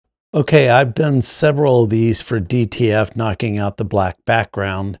Okay, I've done several of these for DTF knocking out the black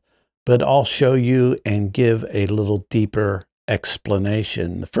background, but I'll show you and give a little deeper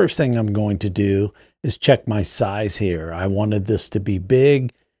explanation. The first thing I'm going to do is check my size here. I wanted this to be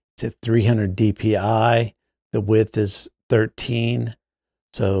big. It's at 300 dpi. The width is 13.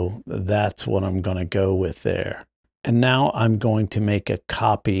 So that's what I'm going to go with there. And now I'm going to make a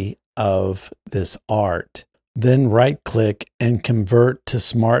copy of this art. Then right click and convert to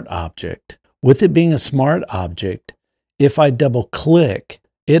smart object. With it being a smart object, if I double click,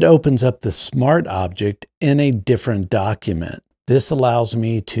 it opens up the smart object in a different document. This allows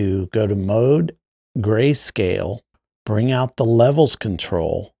me to go to mode, grayscale, bring out the levels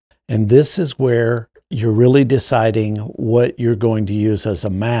control, and this is where you're really deciding what you're going to use as a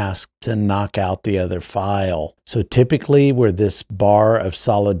mask to knock out the other file. So typically where this bar of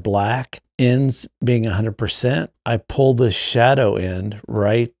solid black ends being 100%, I pull the shadow end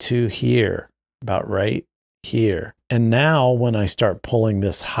right to here, about right here. And now when I start pulling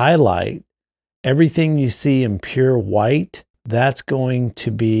this highlight, everything you see in pure white, that's going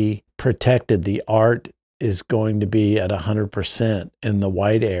to be protected. The art is going to be at 100% in the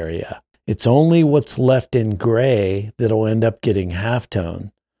white area. It's only what's left in gray that'll end up getting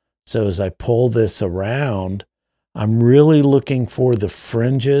halftone. So as I pull this around, I'm really looking for the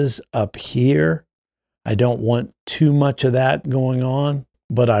fringes up here. I don't want too much of that going on,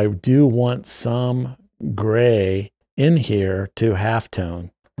 but I do want some gray in here to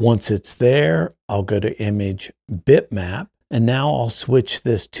halftone. Once it's there, I'll go to image bitmap, and now I'll switch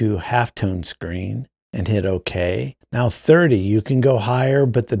this to halftone screen and hit OK. Now 30, you can go higher,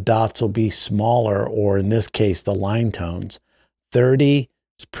 but the dots will be smaller, or in this case, the line tones. 30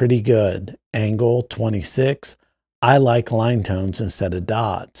 is pretty good. Angle 26. I like line tones instead of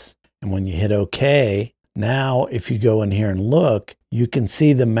dots. And when you hit OK, now if you go in here and look, you can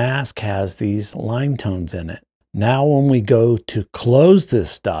see the mask has these line tones in it. Now when we go to close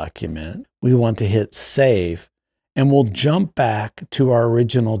this document, we want to hit save, and we'll jump back to our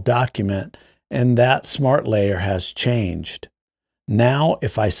original document, and that smart layer has changed. Now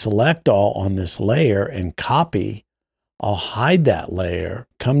if I select all on this layer and copy, I'll hide that layer,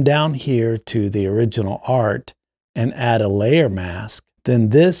 come down here to the original art, and add a layer mask. Then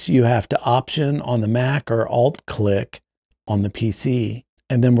this you have to option on the Mac or alt click on the PC.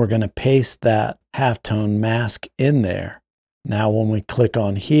 And then we're going to paste that halftone mask in there. Now when we click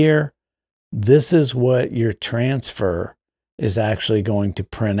on here, this is what your transfer is actually going to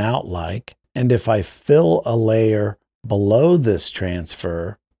print out like. And if I fill a layer below this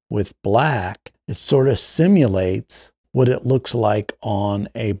transfer with black, it sort of simulates what it looks like on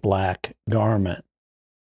a black garment.